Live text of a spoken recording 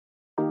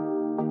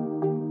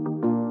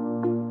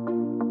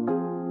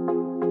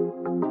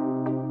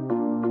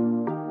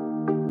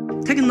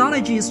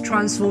Technology is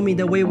transforming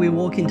the way we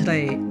work in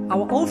today.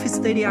 Our office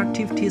daily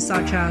activities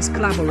such as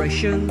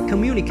collaboration,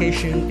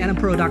 communication, and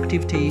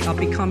productivity are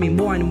becoming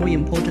more and more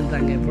important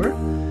than ever.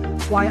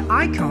 While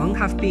Icon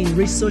have been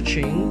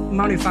researching,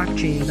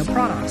 manufacturing the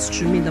products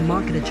to meet the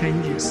market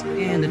changes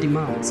and the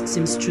demands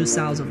since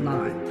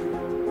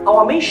 2009.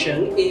 Our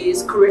mission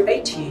is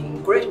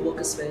creating great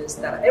workspace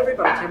that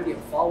everybody can be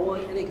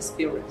forward and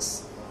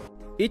experience.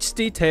 Each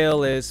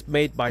detail is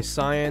made by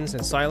science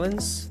and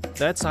silence.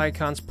 That's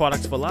Icon's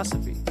product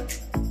philosophy.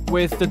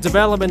 With the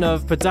development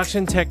of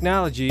production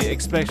technology,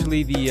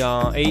 especially the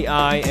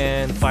AI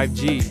and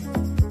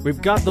 5G,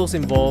 we've got those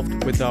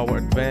involved with our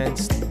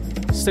advanced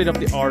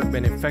state-of-the-art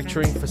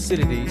manufacturing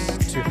facilities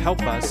to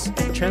help us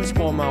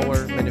transform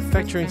our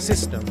manufacturing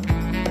system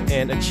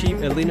and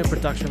achieve a linear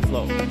production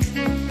flow.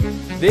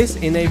 This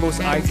enables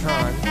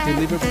Icon to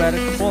deliver better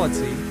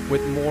quality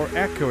with more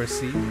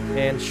accuracy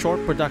and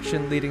short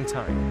production leading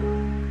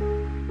time.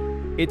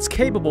 It's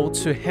capable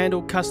to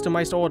handle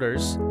customized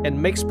orders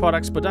and makes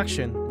products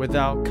production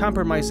without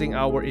compromising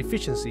our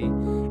efficiency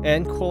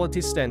and quality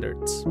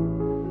standards.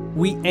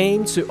 We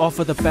aim to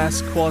offer the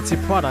best quality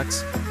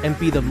products and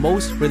be the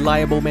most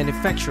reliable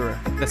manufacturer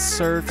that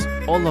serves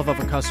all of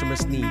our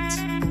customers' needs.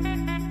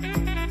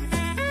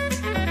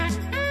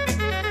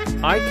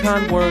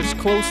 Icon works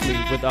closely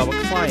with our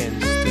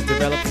clients to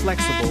develop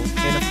flexible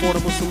and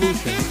affordable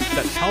solutions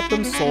that help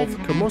them solve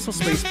commercial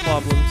space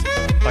problems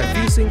by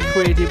fusing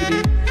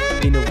creativity,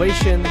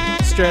 innovation,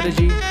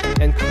 strategy,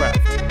 and craft.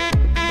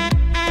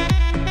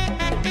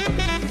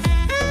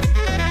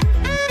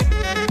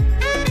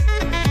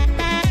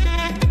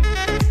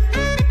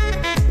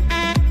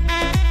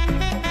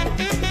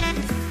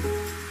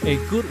 A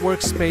good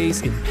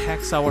workspace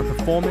impacts our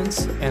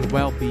performance and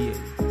well-being.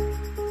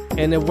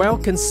 And a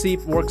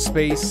well-conceived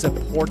workspace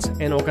supports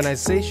an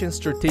organization's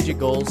strategic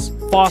goals,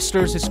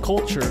 fosters its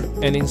culture,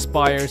 and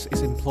inspires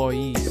its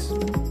employees.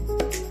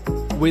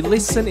 We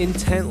listen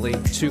intently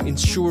to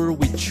ensure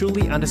we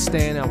truly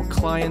understand our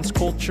clients'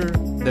 culture,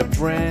 their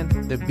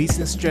brand, their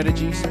business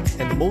strategies,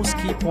 and the most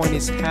key point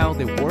is how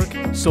they work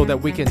so that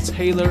we can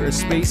tailor a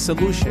space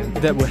solution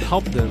that will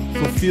help them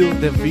fulfill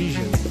their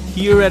vision.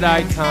 Here at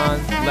Icon,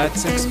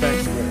 let's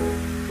expect more.